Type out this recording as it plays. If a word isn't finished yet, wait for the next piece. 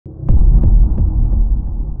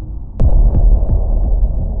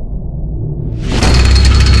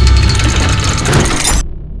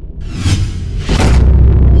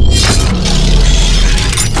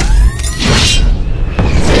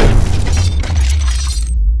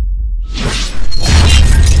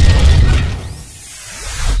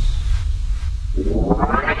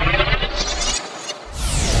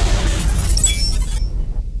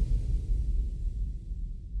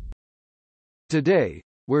Today,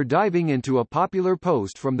 we're diving into a popular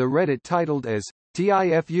post from the Reddit titled as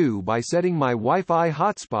TIFU by setting my Wi-Fi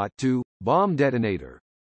hotspot to bomb detonator.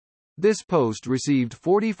 This post received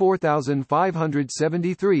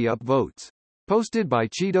 44,573 upvotes. Posted by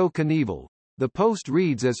Cheeto Knievel. The post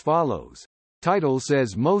reads as follows. Title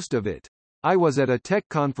says most of it. I was at a tech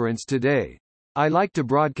conference today. I like to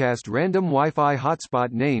broadcast random Wi-Fi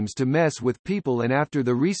hotspot names to mess with people, and after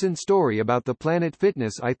the recent story about the Planet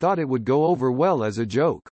Fitness I thought it would go over well as a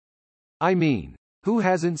joke. I mean, who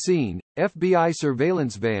hasn't seen FBI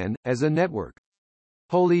surveillance van as a network?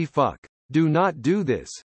 Holy fuck. Do not do this.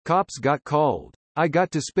 Cops got called. I got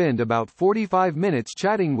to spend about 45 minutes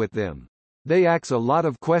chatting with them. They ask a lot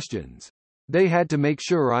of questions. They had to make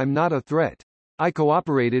sure I'm not a threat. I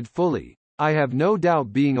cooperated fully. I have no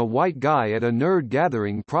doubt being a white guy at a nerd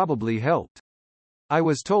gathering probably helped. I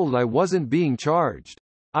was told I wasn't being charged.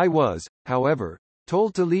 I was, however,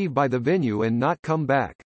 told to leave by the venue and not come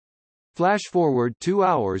back. Flash forward 2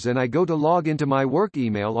 hours and I go to log into my work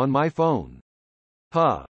email on my phone.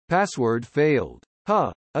 Huh. Password failed.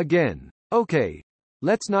 Huh. Again. Okay.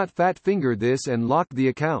 Let's not fat finger this and lock the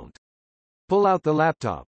account. Pull out the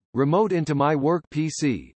laptop. Remote into my work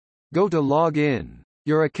PC. Go to log in.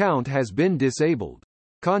 Your account has been disabled.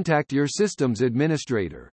 Contact your system's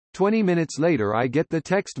administrator. 20 minutes later I get the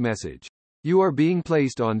text message. You are being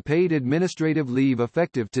placed on paid administrative leave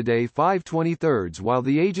effective today 5/23 while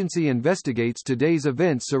the agency investigates today's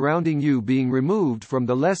events surrounding you being removed from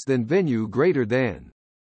the less than venue greater than.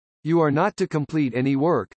 You are not to complete any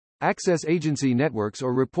work, access agency networks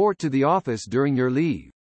or report to the office during your leave.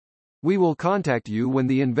 We will contact you when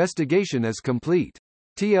the investigation is complete.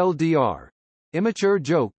 TLDR. Immature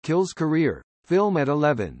joke kills career. Film at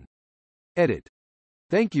 11. Edit.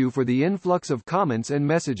 Thank you for the influx of comments and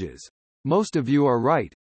messages. Most of you are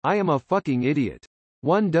right. I am a fucking idiot.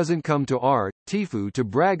 One doesn't come to TIFU to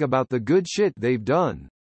brag about the good shit they've done.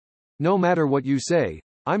 No matter what you say,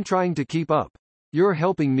 I'm trying to keep up. You're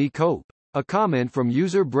helping me cope. A comment from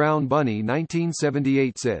user Brown Bunny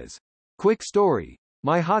 1978 says, quick story.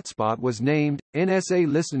 My hotspot was named NSA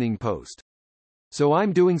listening post. So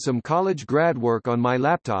I'm doing some college grad work on my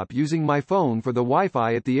laptop using my phone for the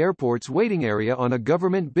Wi-Fi at the airport's waiting area on a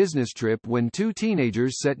government business trip when two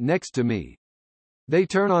teenagers sat next to me. They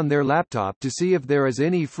turn on their laptop to see if there is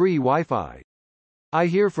any free Wi-Fi. I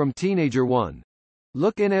hear from teenager 1.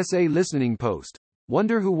 Look, NSA listening post.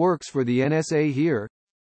 Wonder who works for the NSA here?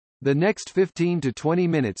 The next 15 to 20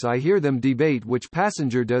 minutes I hear them debate which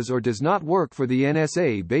passenger does or does not work for the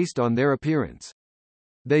NSA based on their appearance.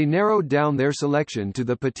 They narrowed down their selection to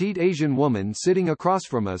the petite Asian woman sitting across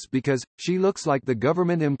from us because she looks like the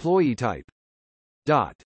government employee type.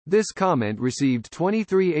 This comment received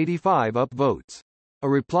 2385 upvotes. A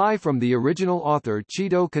reply from the original author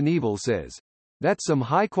Cheeto Knievel says, that's some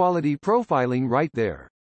high-quality profiling right there.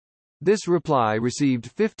 This reply received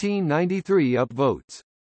 1593 upvotes.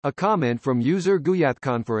 A comment from user Guyath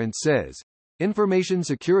Conference says, Information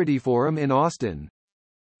Security Forum in Austin.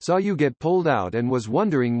 Saw you get pulled out and was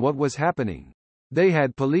wondering what was happening. They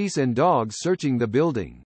had police and dogs searching the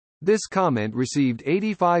building. This comment received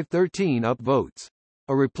 8513 upvotes.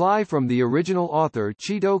 A reply from the original author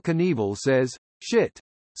Cheeto Knievel says, shit.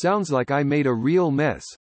 Sounds like I made a real mess.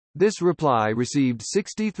 This reply received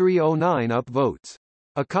 6309 upvotes.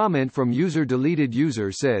 A comment from user deleted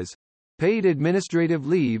user says, paid administrative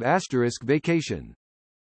leave * vacation.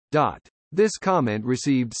 This comment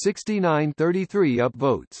received 6933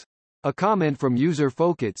 upvotes. A comment from user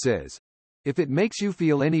Fokit says, if it makes you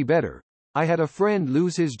feel any better, I had a friend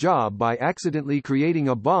lose his job by accidentally creating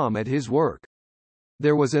a bomb at his work.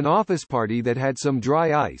 There was an office party that had some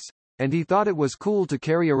dry ice, and he thought it was cool to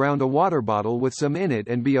carry around a water bottle with some in it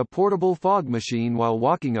and be a portable fog machine while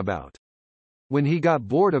walking about. When he got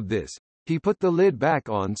bored of this, he put the lid back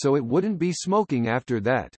on so it wouldn't be smoking after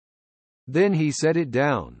that. Then he set it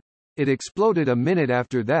down. It exploded a minute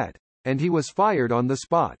after that, and he was fired on the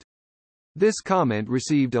spot. This comment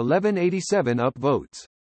received 1187 upvotes.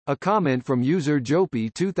 A comment from user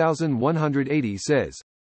Jopi 2180 says,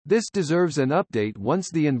 this deserves an update once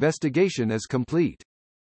the investigation is complete.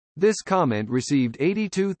 This comment received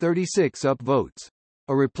 8236 upvotes.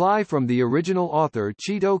 A reply from the original author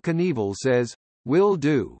Cheeto Knievel says, will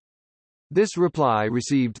do. This reply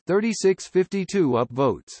received 3652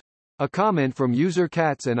 upvotes. A comment from user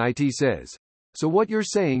Cats and IT says, so what you're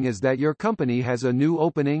saying is that your company has a new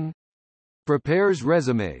opening? Prepares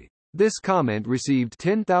resume. This comment received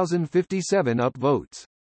 10,057 upvotes.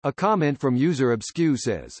 A comment from user Obscue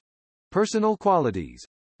says, personal qualities.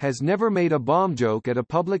 Has never made a bomb joke at a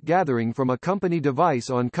public gathering from a company device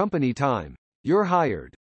on company time. You're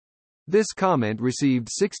hired. This comment received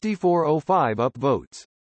 6405 upvotes.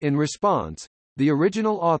 In response, the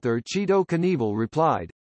original author Cheeto Knievel replied,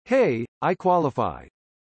 "Hey, I qualify.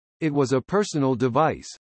 It was a personal device.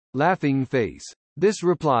 Laughing face." This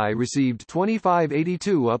reply received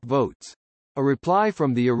 2582 upvotes. A reply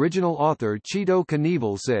from the original author Cheeto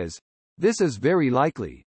Knievel says, "This is very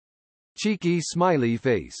likely. Cheeky smiley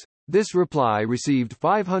face." This reply received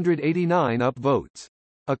 589 upvotes.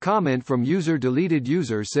 A comment from user deleted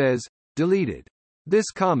user says, "Deleted."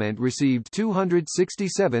 This comment received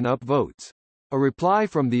 267 upvotes. A reply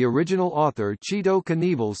from the original author Cheeto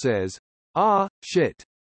Knievel says, "Ah, shit.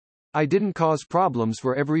 I didn't cause problems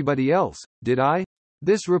for everybody else, did I?"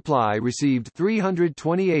 This reply received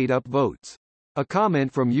 328 upvotes. A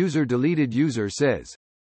comment from user deleted user says,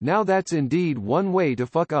 "Now that's indeed one way to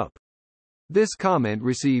fuck up." This comment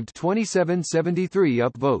received 2773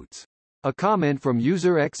 upvotes. A comment from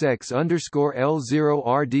user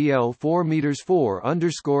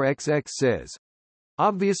XX_L0RDL4m4_XX says,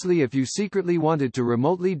 "Obviously if you secretly wanted to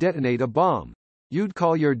remotely detonate a bomb, you'd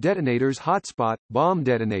call your detonator's hotspot, bomb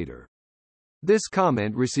detonator." This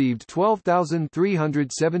comment received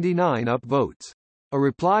 12,379 upvotes. A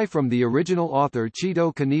reply from the original author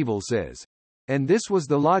Cheeto Knievel says, "And this was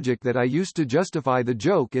the logic that I used to justify the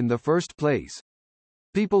joke in the first place.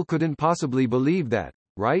 People couldn't possibly believe that,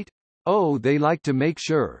 right? Oh, they like to make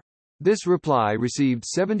sure." This reply received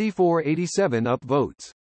 7487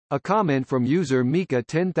 upvotes. A comment from user Mika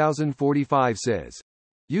 10045 says,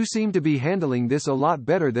 "You seem to be handling this a lot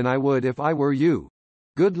better than I would if I were you.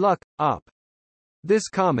 Good luck, op." This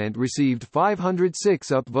comment received 506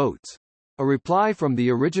 upvotes. A reply from the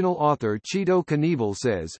original author Cheeto Knievel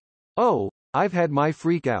says, "Oh, I've had my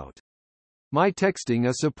freak out. My texting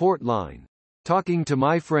a support line. Talking to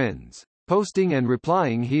my friends. Posting and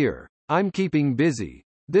replying here. I'm keeping busy."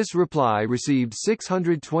 This reply received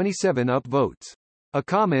 627 upvotes. A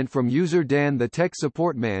comment from user Dan the Tech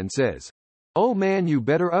Support Man says, "Oh man, you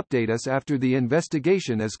better update us after the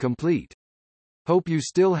investigation is complete. Hope you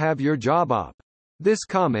still have your job op." This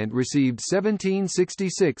comment received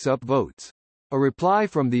 1766 upvotes. A reply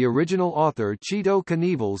from the original author Cheeto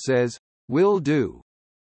Knievel says, "Will do.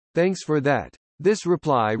 Thanks for that." This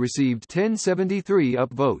reply received 1073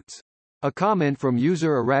 upvotes. A comment from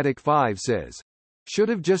user Erratic5 says, "Should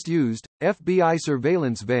have just used FBI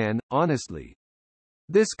surveillance van, honestly."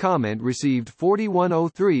 This comment received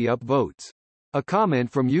 4103 upvotes. A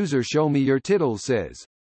comment from user Show Me Your Tittles says,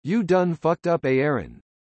 "You done fucked up, Aaron."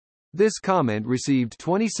 This comment received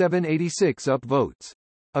 2786 upvotes.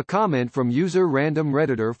 A comment from user Random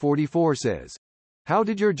Redditor 44 says, "How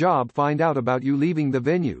did your job find out about you leaving the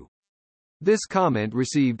venue?" This comment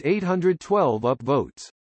received 812 upvotes.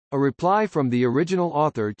 A reply from the original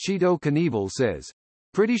author Cheeto Knievel says,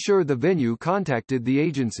 "Pretty sure the venue contacted the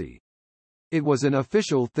agency. It was an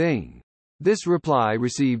official thing." This reply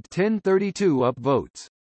received 1032 upvotes.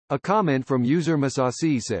 A comment from user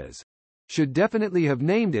Masasi says, "Should definitely have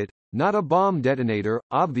named it, not a bomb detonator,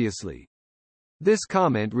 obviously." This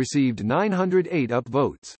comment received 908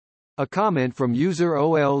 upvotes. A comment from user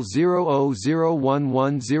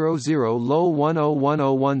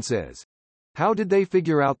OL00011000LOL101001 says, "How did they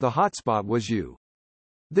figure out the hotspot was you?"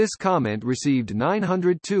 This comment received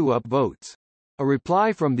 902 upvotes. A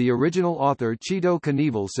reply from the original author Cheeto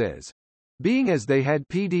Knievel says, "Being as they had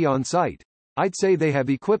PD on site, I'd say they have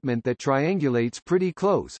equipment that triangulates pretty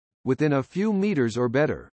close, within a few meters or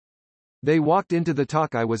better. They walked into the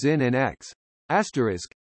talk I was in and **,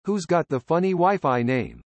 who's got the funny Wi-Fi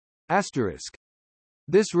name? **.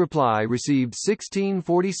 This reply received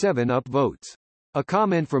 1647 upvotes. A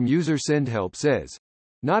comment from user SendHelp says,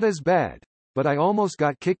 "Not as bad, but I almost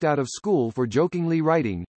got kicked out of school for jokingly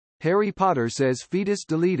writing, Harry Potter says fetus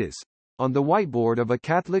deletus, on the whiteboard of a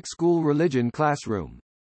Catholic school religion classroom.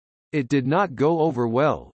 It did not go over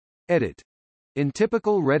well. Edit. In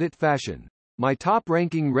typical Reddit fashion, my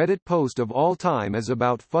top-ranking Reddit post of all time is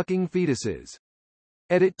about fucking fetuses.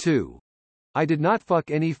 Edit 2. I did not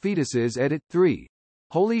fuck any fetuses. Edit 3.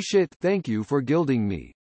 Holy shit, thank you for gilding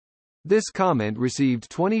me." This comment received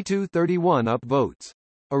 2231 upvotes.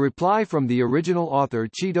 A reply from the original author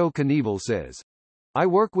Cheeto Knievel says, "I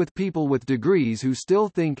work with people with degrees who still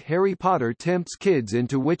think Harry Potter tempts kids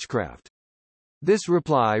into witchcraft." This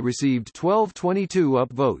reply received 1222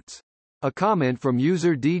 upvotes. A comment from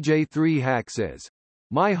user DJ3Hack says,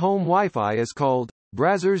 "My home Wi-Fi is called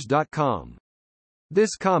Brazzers.com."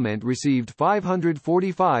 This comment received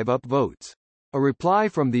 545 upvotes. A reply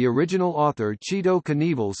from the original author Cheeto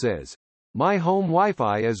Knievel says, "My home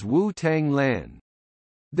Wi-Fi is Wu-Tang LAN."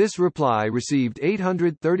 This reply received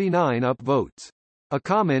 839 upvotes. A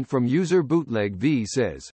comment from user Bootleg V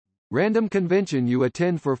says, Random convention you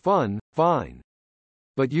attend for fun, fine.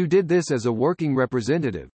 But you did this as a working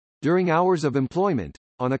representative, during hours of employment,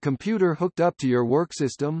 on a computer hooked up to your work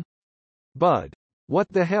system? Bud. What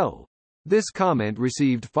the hell? This comment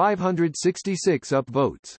received 566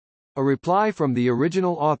 upvotes. A reply from the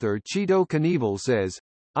original author Cheeto Knievel says,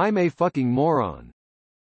 I'm a fucking moron.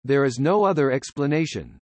 There is no other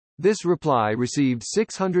explanation. This reply received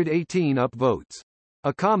 618 upvotes.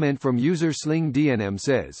 A comment from user SlingDNM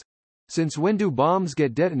says, since when do bombs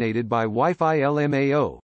get detonated by Wi-Fi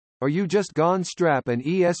LMAO? Are you just gone strap an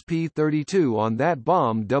ESP32 on that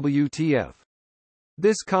bomb WTF?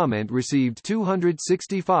 This comment received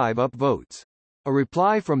 265 upvotes. A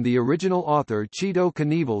reply from the original author Cheeto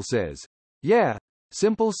Knievel says, yeah,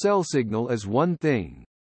 simple cell signal is one thing.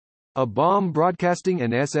 A bomb broadcasting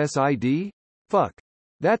an SSID? Fuck.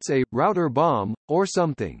 That's a router bomb, or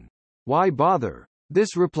something. Why bother?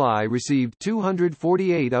 This reply received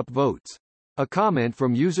 248 upvotes. A comment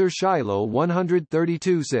from user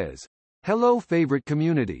Shiloh132 says, hello favorite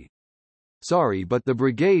community. Sorry but the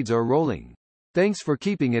brigades are rolling. Thanks for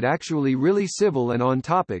keeping it actually really civil and on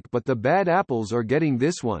topic, but the bad apples are getting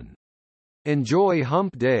this one. Enjoy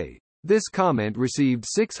hump day. This comment received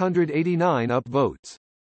 689 upvotes.